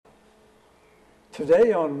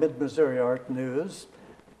Today on Mid-Missouri Art News,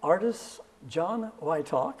 artist John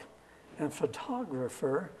Whytock and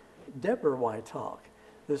photographer Deborah Whytock.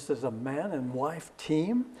 This is a man and wife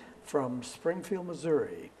team from Springfield,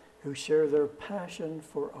 Missouri, who share their passion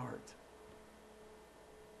for art.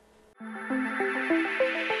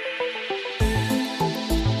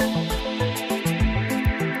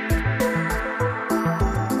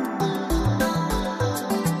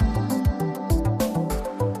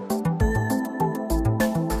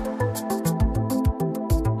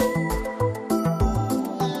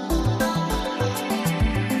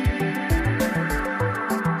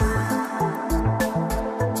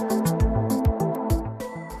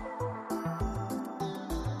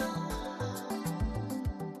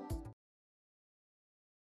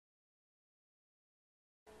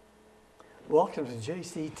 Welcome to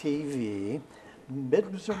JCTV,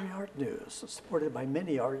 Mid-Missouri Art News, supported by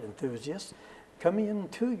many art enthusiasts, coming in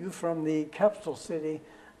to you from the capital city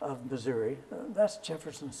of Missouri, that's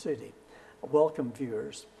Jefferson City. Welcome,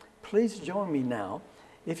 viewers. Please join me now,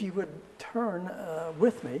 if you would turn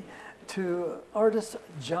with me to artist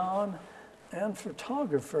John and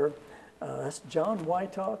photographer, that's John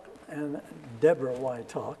Whytock and Deborah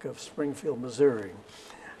Whytock of Springfield, Missouri.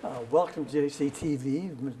 Welcome to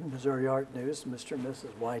JCTV, Missouri Art News, Mr. and Mrs.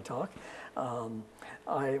 Whytock.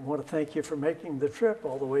 I want to thank you for making the trip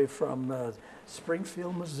all the way from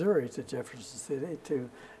Springfield, Missouri to Jefferson City to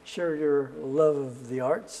share your love of the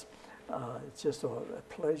arts. It's just a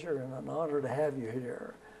pleasure and an honor to have you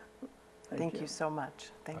here. Thank you so much.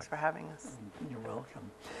 Thanks for having us. You're welcome.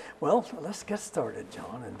 Well, let's get started,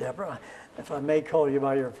 John and Deborah. If I may call you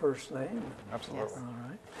by your first name. Absolutely. Yes. All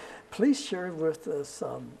right. Please share with us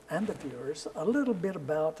and the viewers a little bit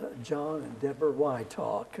about John and Deborah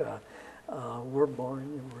Whytock. Were born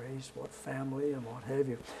and raised, what family and what have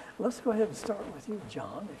you. Let's go ahead and start with you,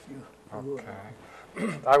 John, if you would.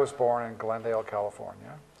 Okay. I was born in Glendale,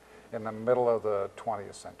 California, in the middle of the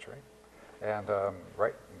 20th century, and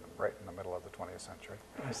right in the middle of the 20th century.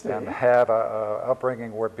 I see. And had a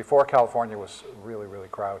upbringing where before California was really, really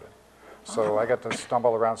crowded. So I got to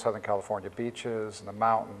stumble around Southern California beaches and the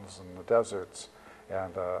mountains and the deserts,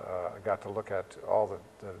 and I got to look at all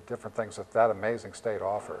the different things that amazing state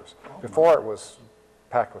offers. Before it was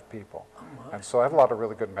packed with people. And so I have a lot of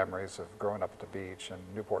really good memories of growing up at the beach in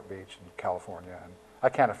Newport Beach in California. And I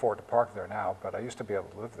can't afford to park there now, but I used to be able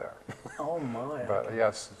to live there. Oh my. But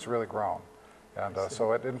yes, it's really grown. And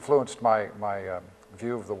so it influenced my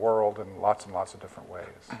view of the world in lots and lots of different ways.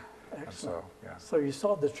 Excellent. And so, yeah. So you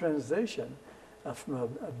saw the transition from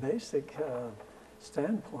a basic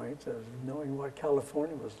standpoint of knowing what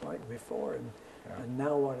California was like before and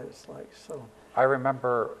now what it's like. So I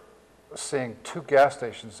remember seeing two gas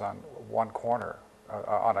stations on one corner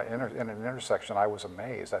in an intersection. I was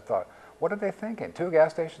amazed. I thought, what are they thinking? Two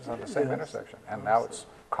gas stations on the same intersection, and now it's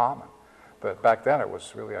common. But back then it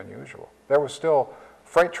was really unusual. There were still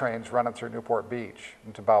freight trains running through Newport Beach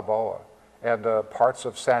into Balboa, and parts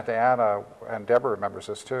of Santa Ana, and Deborah remembers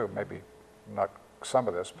this too, maybe not some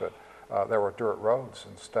of this, but there were dirt roads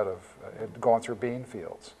instead of going through bean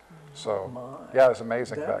fields. So, yeah, it's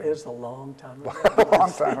amazing. That is a long time ago. A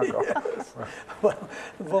long time ago. Yes.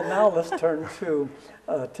 Well, now let's turn to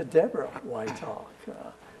Deborah Whytock,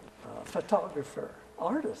 photographer,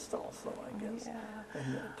 artist also, I guess. Yeah.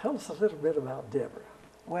 And tell us a little bit about Deborah.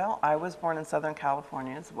 Well, I was born in Southern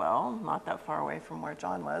California as well, not that far away from where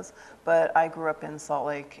John was, but I grew up in Salt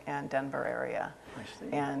Lake and Denver area. I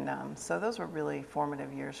see. And so those were really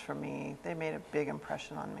formative years for me. They made a big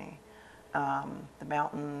impression on me. The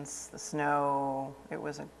mountains, the snow, it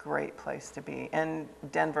was a great place to be. And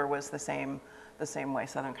Denver was the same way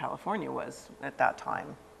Southern California was at that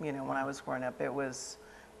time. You know, when I was growing up, it was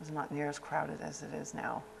not near as crowded as it is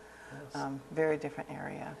now. Yes. Very different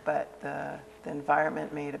area, but the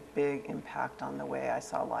environment made a big impact on the way I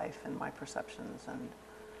saw life and my perceptions. And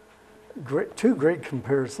two great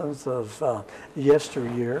comparisons of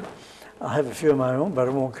yesteryear. I have a few of my own, but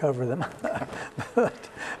I won't cover them.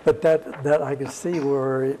 but that I can see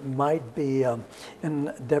where it might be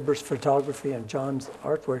in Deborah's photography and John's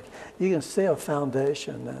artwork. You can see a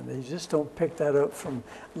foundation, and you just don't pick that up from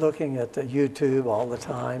looking at YouTube all the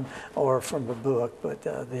time or from a book, but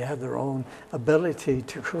they have their own ability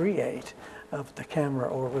to create with the camera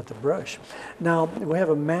or with the brush. Now, we have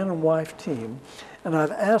a man and wife team, and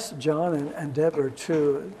I've asked John and Deborah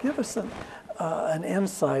to give us an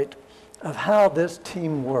insight of how this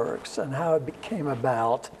team works and how it came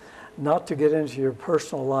about. Not to get into your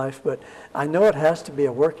personal life, but I know it has to be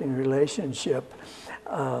a working relationship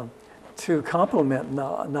to complement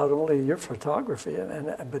not only your photography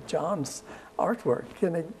but John's artwork.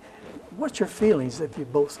 Can what's your feelings if you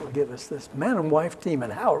both will give us this man and wife team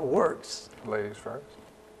and how it works? Ladies first.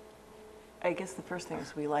 I guess the first thing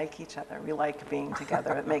is we like each other. We like being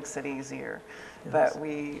together. It makes it easier. Yes. But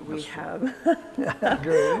we have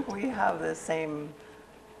Great. we have the same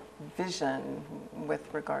vision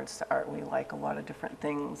with regards to art. We like a lot of different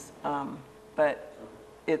things, but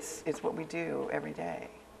it's what we do every day.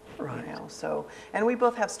 Right. You know, so, and we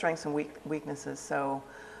both have strengths and weaknesses. So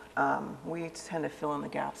we tend to fill in the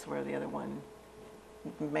gaps where the other one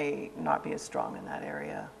may not be as strong in that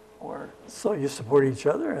area. Or So you support each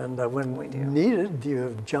other, and when We do. needed,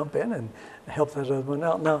 you jump in and help that other one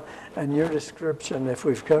out. Now, and your description, if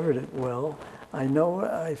we've covered it well, I've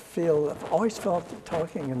always felt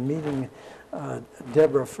talking and meeting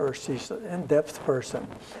Deborah first. She's an in-depth person,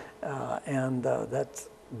 and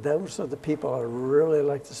those are the people I really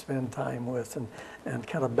like to spend time with and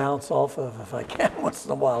kind of bounce off of if I can once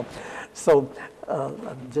in a while. So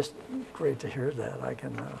just great to hear that. I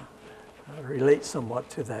can relate somewhat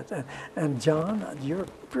to that. And John, your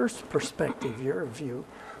perspective, your view.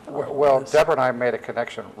 Well, Deborah and I made a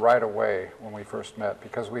connection right away when we first met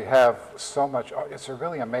because we have so much, it's a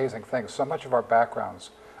really amazing thing, so much of our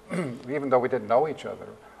backgrounds, even though we didn't know each other,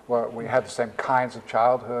 well, we had the same kinds of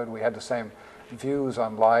childhood, we had the same views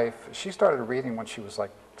on life. She started reading when she was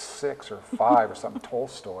like 6 or 5 or something,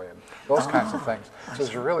 Tolstoy and those kinds of things. So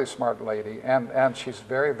she's a really smart lady, and she's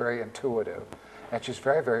very, very intuitive, and she's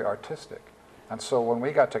very, very artistic. And so when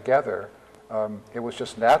we got together, it was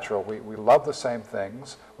just natural. We love the same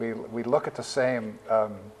things. We look at the same,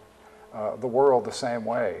 the world the same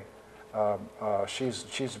way.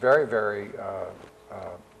 She's very, very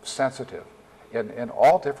sensitive in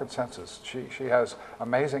all different senses. She has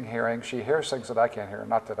amazing hearing. She hears things that I can't hear.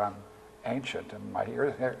 Not that I'm ancient and my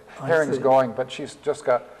hearing's going, but she's just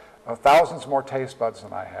got thousands more taste buds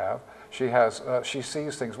than I have. She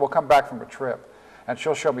sees things. We'll come back from a trip, and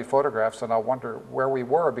she'll show me photographs, and I'll wonder where we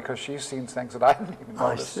were because she's seen things that I didn't even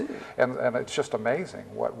notice. I see. And it's just amazing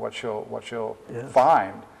what she'll Yes.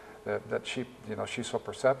 find that she's so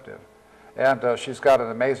perceptive, and she's got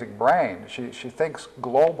an amazing brain. She thinks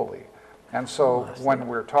globally, and so when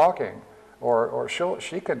we're talking, or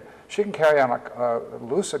she can carry on a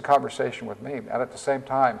lucid conversation with me, and at the same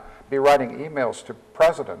time be writing emails to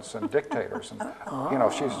presidents and dictators,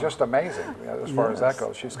 and she's just amazing as far as that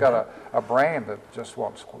goes. She's got a brain that just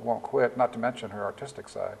won't quit. Not to mention her artistic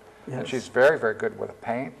side, and she's very, very good with a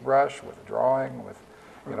paintbrush, with drawing, with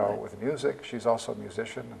with music. She's also a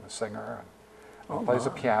musician and a singer, and plays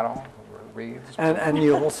the piano, reads. And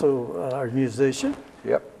you also are a musician.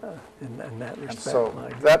 Yep. In that respect. And so my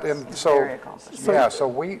very accomplished. so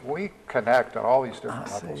we connect on all these different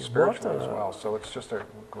levels, see. spiritually as well. So it's just a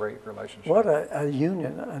great relationship. What a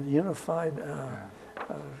union, a unified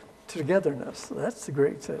togetherness. That's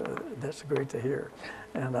great to hear,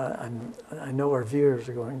 and I know our viewers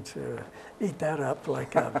are going to eat that up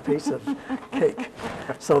like a piece of cake.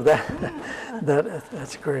 So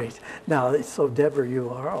that's great. Now, so Deborah, you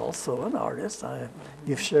are also an artist.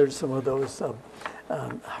 You've shared some of those.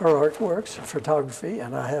 Her artworks, photography,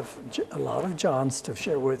 and I have a lot of John's to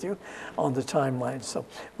share with you on the timeline. So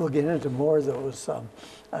we'll get into more of those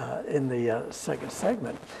in the second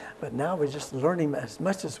segment. But now we're just learning as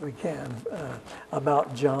much as we can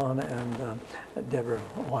about John and Deborah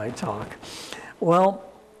Whytock. Well,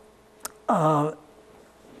 I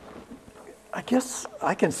guess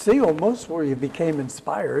I can see almost where you became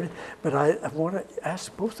inspired, but I want to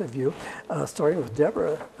ask both of you, starting with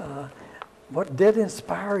Deborah, what did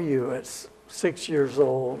inspire you at 6 years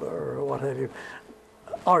old or what have you?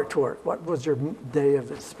 Artwork, what was your day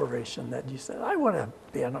of inspiration that you said, I want to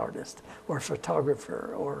be an artist or a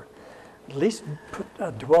photographer or at least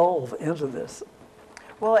delve into this?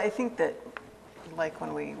 Well, I think that like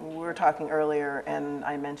when we were talking earlier and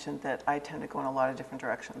I mentioned that I tend to go in a lot of different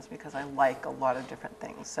directions because I like a lot of different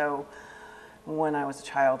things. So when I was a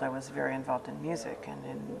child, I was very involved in music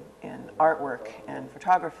and in artwork and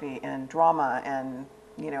photography and drama and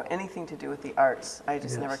anything to do with the arts. I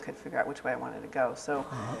just never could figure out which way I wanted to go. So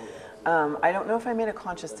I don't know if I made a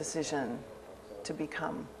conscious decision to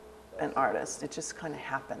become an artist. It just kind of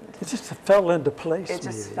happened. It just fell into place. It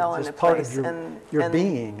just maybe. fell into just part place. of your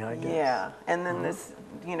being, I guess. Yeah, and then this,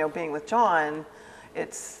 being with John,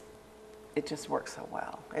 it just works so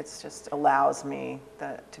well. It just allows me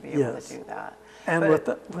to be able to do that. And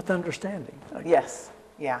with understanding. Yes,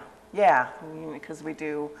 yeah, because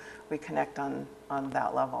we connect on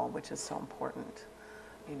that level, which is so important,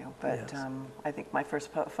 But I think my first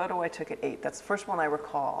photo I took at 8. That's the first one I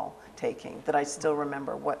recall taking that I still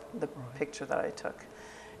remember what the picture that I took,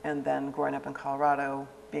 And then growing up in Colorado,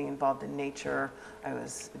 being involved in nature, I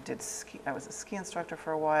was a ski instructor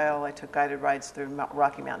for a while. I took guided rides through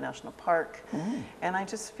Rocky Mountain National Park. And I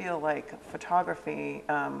just feel like photography,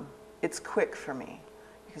 it's quick for me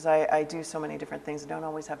because I do so many different things. I don't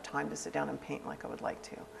always have time to sit down and paint like I would like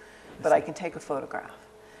to, but I can take a photograph.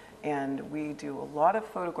 And we do a lot of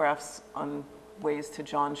photographs on ways to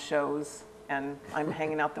John's shows, and I'm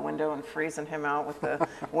hanging out the window and freezing him out with the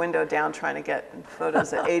window down trying to get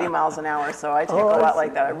photos at 80 miles an hour. So I take a lot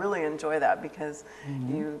like that. I really enjoy that because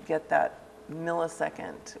you get that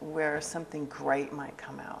millisecond where something great might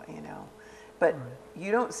come out, you know. But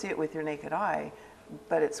you don't see it with your naked eye,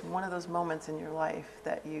 but it's one of those moments in your life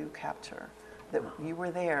that you capture, that you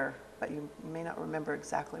were there, but you may not remember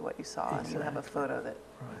exactly what you saw, and you have a photo that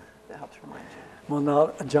helps remind you. Well,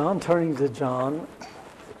 now, John, turning to John,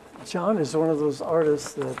 John is one of those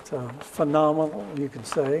artists that phenomenal, you could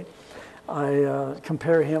say. I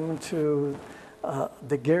compare him to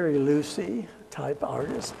the Gary Lucy type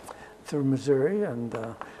artist through Missouri, and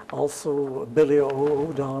also Billy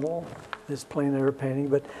O'Donnell, his plein air painting.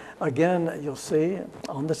 But again, you'll see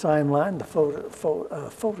on the timeline the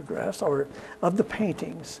photographs or of the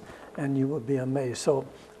paintings, and you will be amazed. So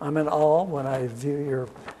I'm in awe when I view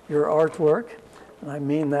your artwork, and I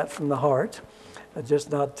mean that from the heart.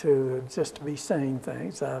 Just not to be saying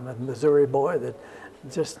things. I'm a Missouri boy that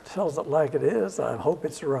just tells it like it is. I hope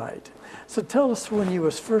it's right. So tell us when you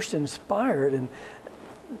was first inspired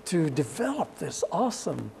to develop this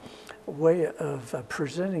awesome way of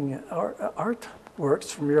presenting artworks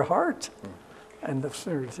from your heart and the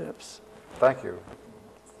fingertips. Thank you.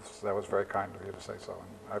 That was very kind of you to say so,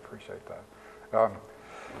 and I appreciate that.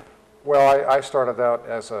 Well, I started out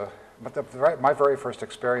as my very first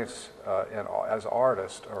experience as an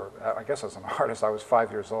artist, or I guess as an artist, I was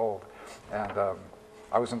 5 years old, and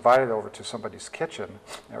I was invited over to somebody's kitchen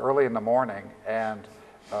early in the morning, and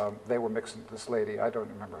they were mixing this lady. I don't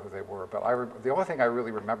remember who they were, but the only thing I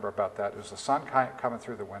really remember about that is the sun coming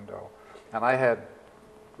through the window, and I had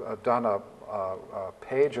done a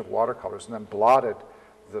page of watercolors and then blotted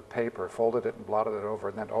the paper, folded it and blotted it over,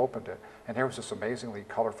 and then opened it, and here was this amazingly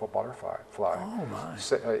colorful butterfly Oh my!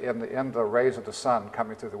 In the rays of the sun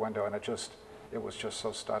coming through the window, and it was just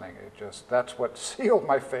so stunning. That's what sealed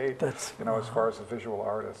my fate, as far as a visual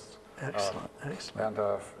artist. Excellent, excellent.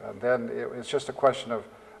 And then it's just a question of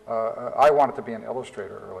I wanted to be an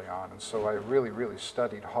illustrator early on, and so I really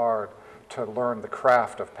studied hard to learn the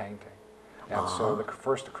craft of painting, and so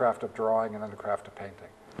first the craft of drawing, and then the craft of painting.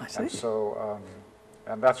 I see. And so.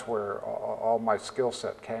 And that's where all my skill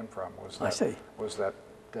set came from.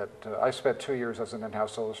 I spent 2 years as an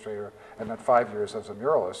in-house illustrator, and then 5 years as a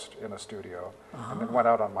muralist in a studio, and then went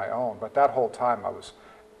out on my own. But that whole time,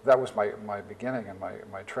 that was my beginning and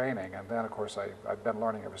my training. And then, of course, I've been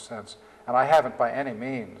learning ever since. And I haven't by any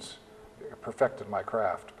means perfected my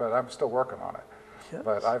craft, but I'm still working on it. Yes.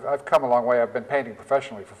 But I've come a long way. I've been painting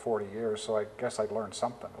professionally for 40 years, so I guess I learned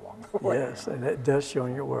something along the way. Yes, and it does show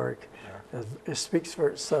in your work. Yeah. It speaks for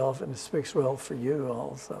itself, and it speaks well for you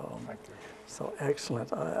also. Thank you. So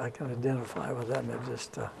excellent. I can identify with that, and it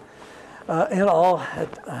just in all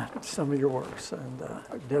at some of your works and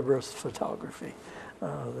Deborah's photography,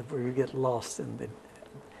 where you get lost in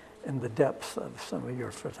the depths of some of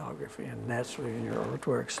your photography and naturally in your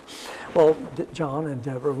artworks. Well, John and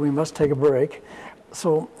Deborah, we must take a break.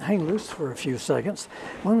 So hang loose for a few seconds.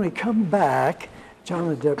 When we come back, John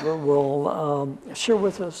and Deborah will share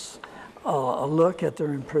with us a look at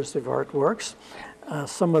their impressive artworks,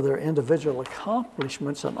 some of their individual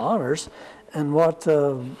accomplishments and honors, and what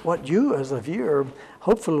you as a viewer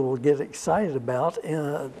hopefully will get excited about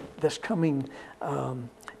in this coming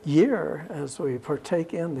year as we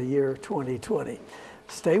partake in the year 2020.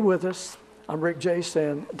 Stay with us. I'm Rick Jey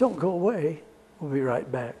saying, don't go away. We'll be right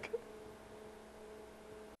back.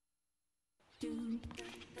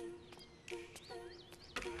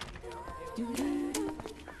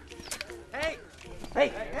 Hey! Hey!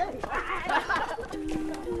 Hey!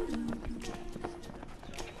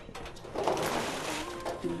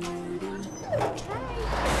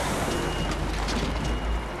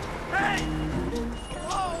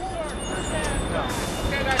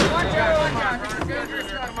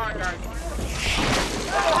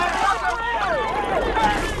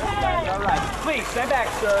 All right, please stand back,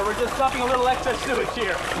 sir. We're just dumping a little extra sewage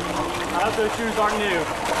here. I hope those shoes aren't new.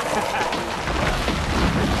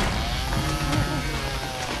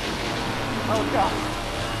 Oh, God.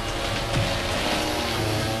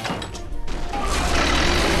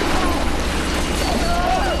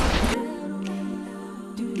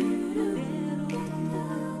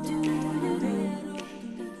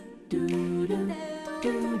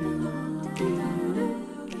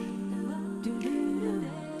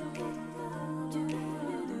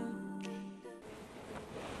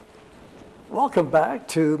 Welcome back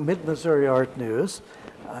to Mid-Missouri Art News.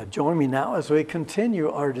 Join me now as we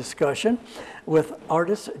continue our discussion with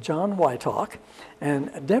artist John Whytock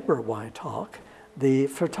and Deborah Whytock, the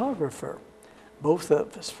photographer, both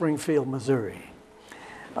of Springfield, Missouri.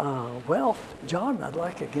 Well, John, I'd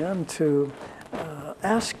like again to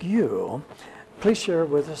ask you, please share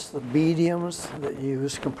with us the mediums that you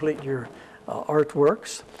use to complete your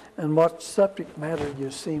artworks and what subject matter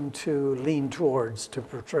you seem to lean towards to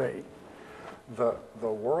portray. The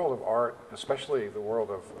world of art, especially the world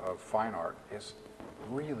of fine art, is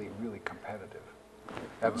really, really competitive.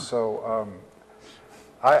 And so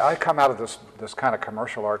I come out of this kind of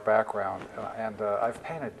commercial art background, and I've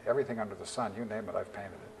painted everything under the sun. You name it, I've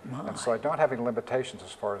painted it. And so I don't have any limitations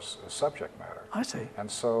as far as subject matter. I see. And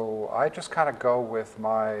so I just kind of go with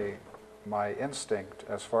my instinct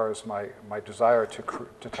as far as my desire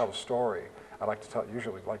to tell a story. I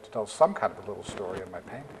usually like to tell some kind of a little story in my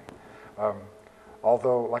painting.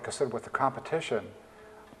 Although, like I said, with the competition,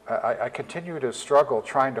 I continue to struggle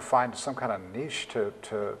trying to find some kind of niche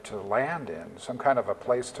to land in, some kind of a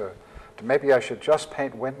place to maybe I should just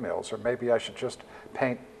paint windmills, or maybe I should just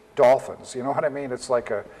paint dolphins. You know what I mean? It's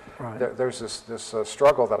like there's this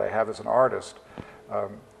struggle that I have as an artist,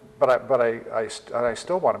 but I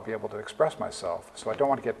still want to be able to express myself, so I don't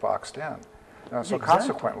want to get boxed in. So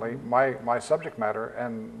consequently, my subject matter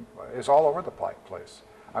is all over the place.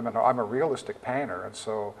 I'm a realistic painter, and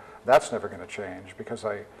so that's never going to change because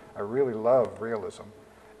I really love realism.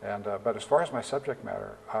 And but as far as my subject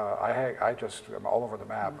matter, I just am all over the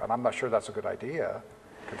map, and I'm not sure that's a good idea,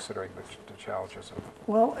 considering the challenges of.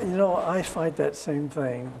 Well, you know, I find that same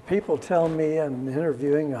thing. People tell me, I'm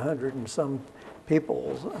interviewing 100 and some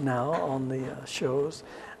people now on the shows.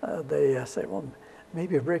 They say, well,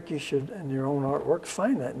 maybe Rick, you should in your own artwork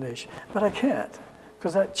find that niche, but I can't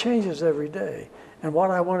because that changes every day. And what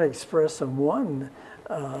I want to express in one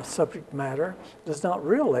subject matter does not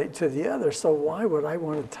relate to the other. So why would I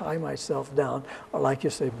want to tie myself down, or like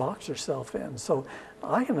you say, box yourself in? So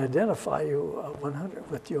I can identify you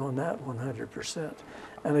with you on that 100%.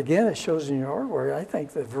 And again, it shows in your artwork. I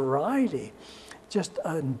think the variety just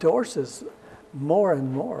endorses more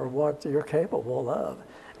and more what you're capable of.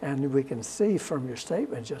 And we can see from your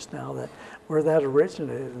statement just now that where that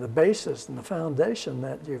originated, the basis and the foundation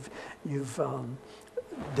that you've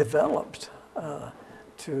developed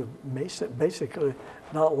to basically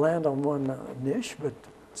not land on one niche, but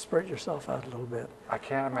spread yourself out a little bit. I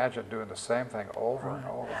can't imagine doing the same thing over and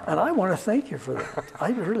over. And I want to thank you for that. I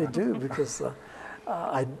really do, because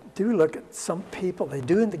I do look at some people, they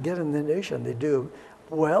do get in the niche and they do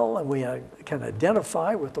well, and we can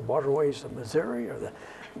identify with the waterways of Missouri or the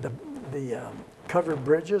covered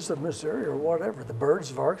bridges of Missouri or whatever, the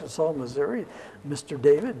birds of Arkansas, Missouri, Mr.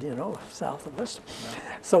 David, you know, south of us.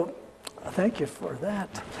 So thank you for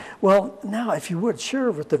that. Well, now if you would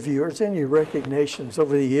share with the viewers any recognitions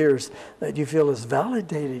over the years that you feel has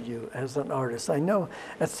validated you as an artist. I know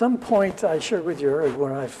at some point I shared with you earlier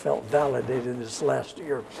when I felt validated this last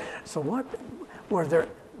year. So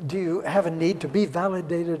do you have a need to be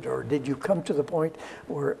validated, or did you come to the point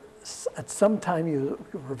where at some time you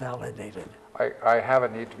were validated? I have a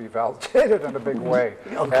need to be validated in a big way.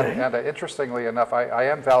 Okay. And interestingly enough, I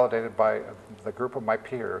am validated by the group of my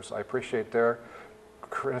peers. I appreciate their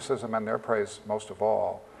criticism and their praise most of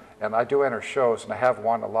all. And I do enter shows, and I have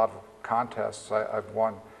won a lot of contests. I've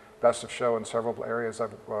won Best of Show in several areas.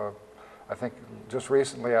 I think just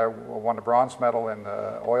recently I won a bronze medal in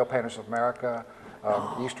Oil Painters of America,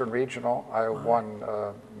 Eastern Regional. I won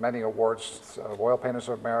many awards, Oil Painters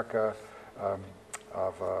of America,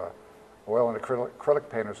 Oil and Acrylic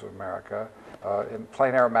Painters of America. In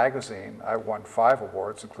Plein Air magazine, I won 5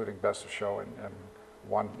 awards, including Best of Show in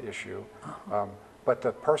one issue. But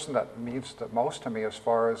the person that means the most to me as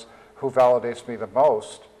far as who validates me the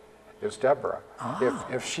most is Deborah.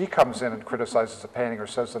 If she comes in and criticizes a painting or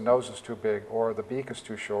says the nose is too big or the beak is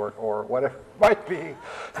too short or whatever it might be,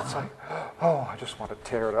 it's like, oh, I just want to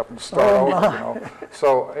tear it up and start over, you know.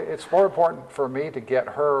 So it's more important for me to get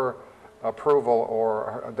her approval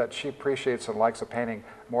or that she appreciates and likes a painting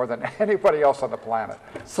more than anybody else on the planet.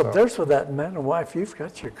 So there's with that man and wife, you've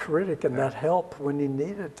got your critic and that help when you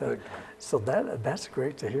need it. So that's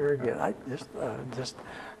great to hear again. I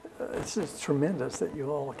it's just tremendous that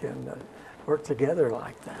you all can work together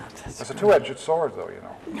like that. It's a two-edged sword, though, you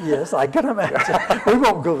know. Yes, I can imagine. We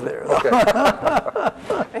won't go there, though.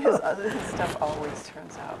 Okay. His stuff always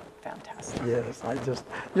turns out fantastic. Yes,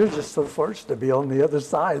 you're just so fortunate to be on the other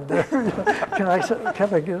side there. Can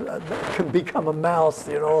I can become a mouse,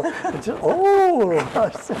 you know? And just, oh,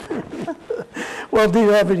 I see. Well, do you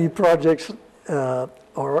have any projects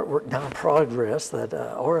or artwork now in progress that,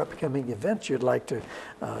 or upcoming events you'd like to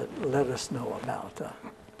let us know about?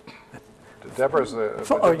 Deborah's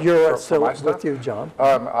You're for my with stuff? you, John.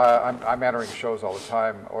 I'm entering shows all the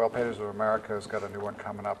time. Oil Painters of America has got a new one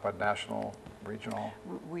coming up, a national, regional.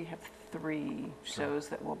 We have 3 shows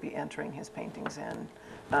that we'll be entering his paintings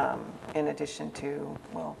in addition to,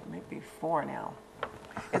 well, maybe 4 now.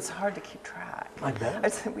 It's hard to keep track. I bet. I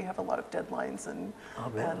said we have a lot of deadlines, and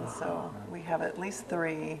so we have at least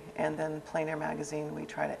 3, and then Plein Air Magazine we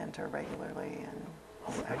try to enter regularly. And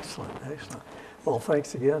Oh, excellent, excellent. Well,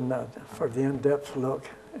 thanks again for the in-depth look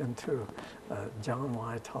into John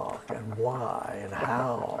Whytock and why and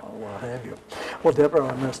how, what have you. Well, Deborah,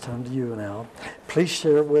 I must turn to you now. Please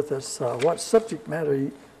share with us what subject matter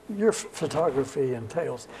your photography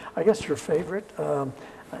entails. I guess your favorite, I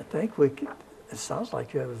think it sounds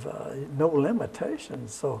like you have no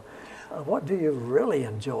limitations. So what do you really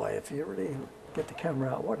enjoy? If you really get the camera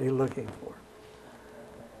out, what are you looking for?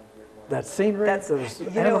 That scenery, those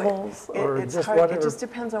animals, or it's just hard. whatever? It just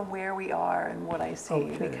depends on where we are and what I see,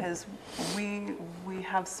 Okay. because we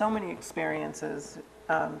have so many experiences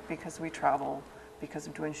because we travel, because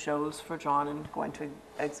of doing shows for John and going to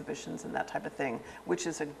exhibitions and that type of thing, which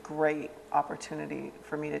is a great opportunity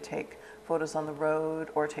for me to take photos on the road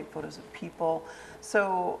or take photos of people.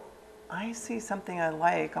 So I see something I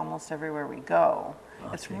like almost everywhere we go.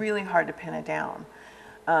 Okay. It's really hard to pin it down,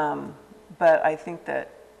 but I think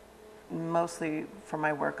that mostly for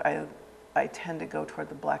my work, I tend to go toward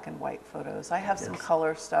the black and white photos. I have some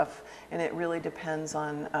color stuff, and it really depends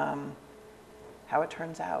on how it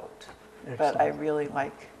turns out. Excellent. But I really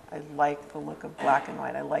like the look of black and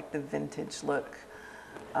white. I like the vintage look.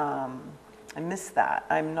 I miss that.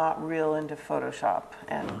 I'm not real into Photoshop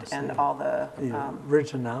and all the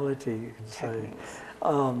originality, you could techniques. say.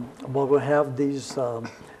 Well, we'll have these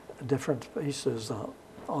different pieces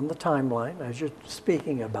on the timeline as you're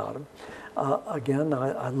speaking about them. Again,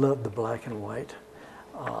 I love the black and white.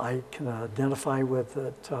 I can identify with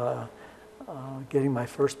it getting my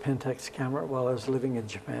first Pentax camera while I was living in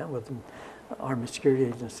Japan with the Army Security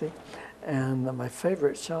Agency. And my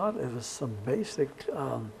favorite shot is some basic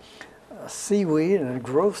seaweed and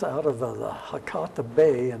growth out of the Hakata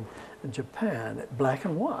Bay in Japan, black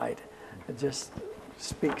and white. It just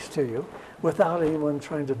speaks to you without anyone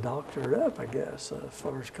trying to doctor it up, I guess, as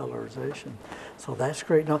far as colorization. So that's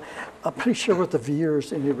great. Now, please share with the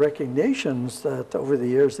viewers any recognitions that over the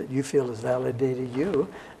years that you feel has validated you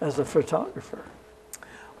as a photographer.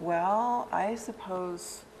 Well, I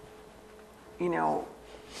suppose,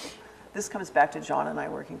 this comes back to John and I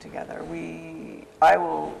working together. We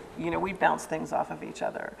bounce things off of each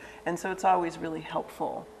other. And so it's always really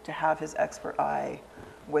helpful to have his expert eye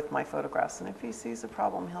with my photographs. And if he sees a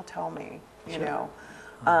problem, he'll tell me, you know.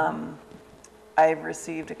 I've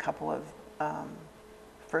received a couple of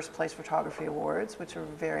first place photography awards, which are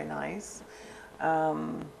very nice.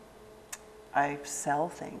 I sell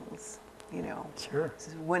things, Sure.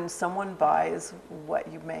 When someone buys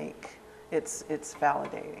what you make, it's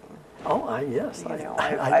validating. Oh, yes.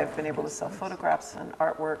 I've been able to sell photographs and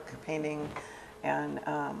artwork, painting, and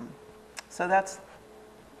so that's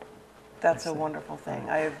a wonderful thing.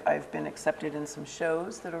 I've been accepted in some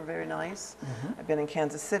shows that are very nice. I've been in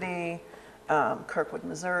Kansas City, Kirkwood,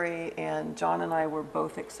 Missouri, and John and I were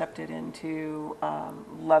both accepted into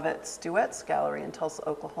Lovett's Duets Gallery in Tulsa,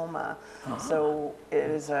 Oklahoma. So it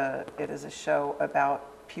is a show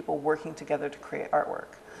about people working together to create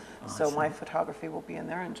artwork. So my photography will be in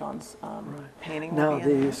there, and John's painting will be in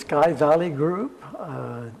there. Now, the Sky Valley Group,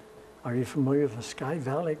 are you familiar with the Sky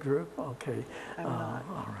Valley Group? Okay. I'm not.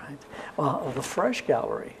 All right. Well, the Fresh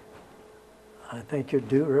Gallery, I think you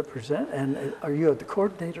do represent. And are you the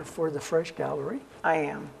coordinator for the Fresh Gallery? I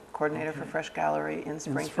am coordinator for Fresh Gallery in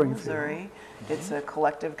Springfield, Missouri. It's a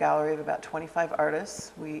collective gallery of about 25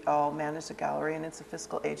 artists. We all manage the gallery, and it's a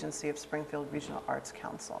fiscal agency of Springfield Regional Arts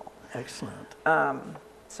Council. Excellent.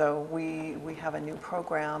 So we have a new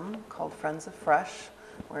program called Friends of Fresh,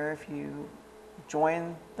 where if you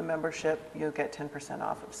join the membership, you'll get 10%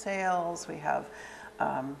 off of sales. We have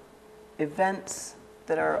events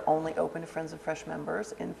that are only open to Friends of Fresh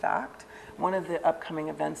members. In fact, one of the upcoming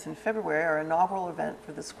events in February, our inaugural event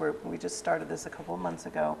for this group, we just started this a couple of months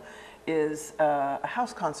ago, is a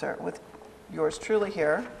house concert with yours truly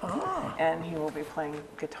here. And he will be playing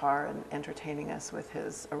guitar and entertaining us with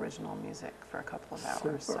his original music for a couple of hours.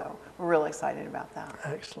 Super. So we're really excited about that.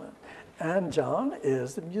 Excellent. And John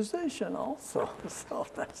is a musician also. So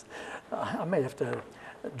that's, I may have to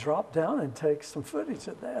drop down and take some footage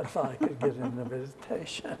of that if I could get an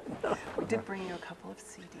invitation. We did bring you a couple of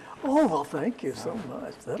CDs. Oh, well, thank you so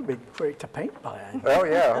much. That'll be great to paint by. Oh,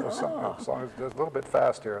 yeah, as long as there's a little bit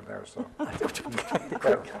fast here and there, so.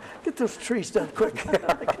 Get those trees done quick.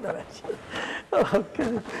 I can imagine.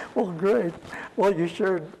 Okay, well, great. Well, you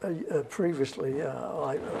shared previously,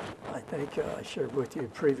 I think I shared with you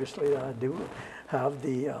previously, I do have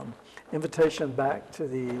the invitation back to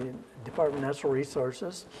the Department of Natural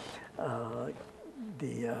Resources, the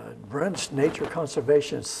Brunch Nature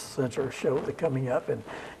Conservation Center show that's coming up in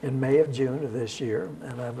May of June of this year,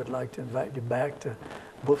 and I would like to invite you back to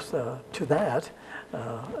both to that,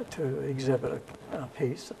 to exhibit a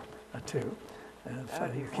piece too. And so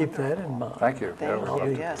you keep that in mind. Thank you. Thank I'll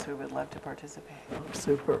you. be- Yes, we would love to participate.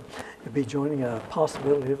 Super. You'll be joining a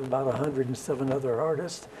possibility of about 107 other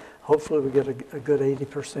artists. Hopefully we get a good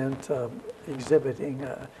 80% exhibiting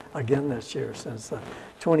again this year, since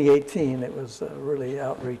 2018 it was really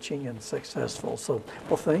outreaching and successful. So,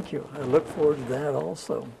 well, thank you. I look forward to that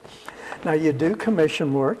also. Now, you do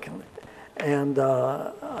commission work, and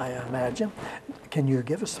I imagine, can you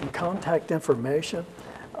give us some contact information?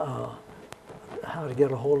 How to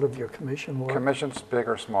get a hold of your commission work? Commissions, big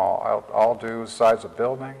or small. I'll do size of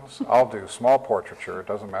buildings. I'll do small portraiture. It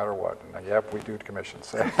doesn't matter what. And, yep, we do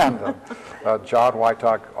commissions. And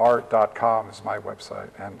JohnWhytockArt.com is my website,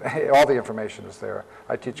 and all the information is there.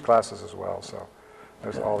 I teach classes as well, so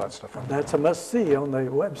there's all that stuff on there. That's a must-see on the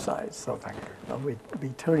website, so Thank you. I'll be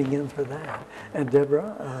tuning in for that. And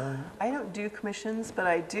Deborah? I don't do commissions, but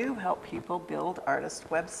I do help people build artist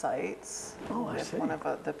websites Oh, I with see. one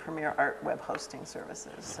of the premier art web hosting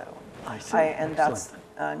services. So I see. and that's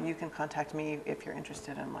you can contact me if you're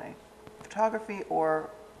interested in my photography or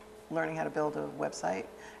learning how to build a website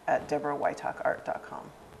at DeborahWhytockArt.com.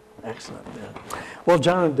 Excellent. Yeah. Well,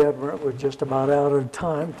 John and Deborah, we're just about out of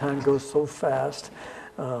time. Time goes so fast.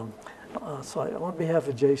 So on behalf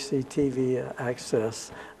of JCTV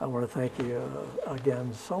Access, I want to thank you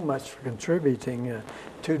again so much for contributing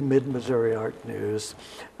to Mid-Missouri Art News,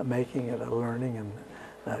 making it a learning and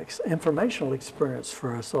informational experience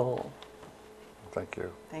for us all. Thank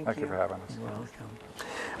you. Thank you you. for having us. You're welcome.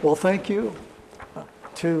 Well, thank you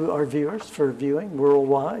to our viewers for viewing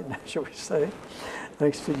worldwide, shall we say.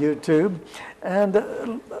 Thanks to YouTube. And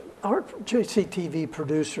our JCTV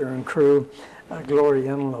producer and crew,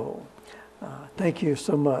 Gloria Enlow. Thank you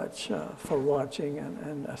so much for watching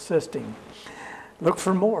and assisting. Look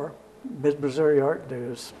for more Mid-Missouri Art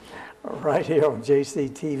News right here on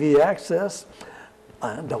JCTV Access.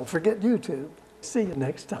 And don't forget YouTube. See you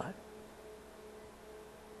next time.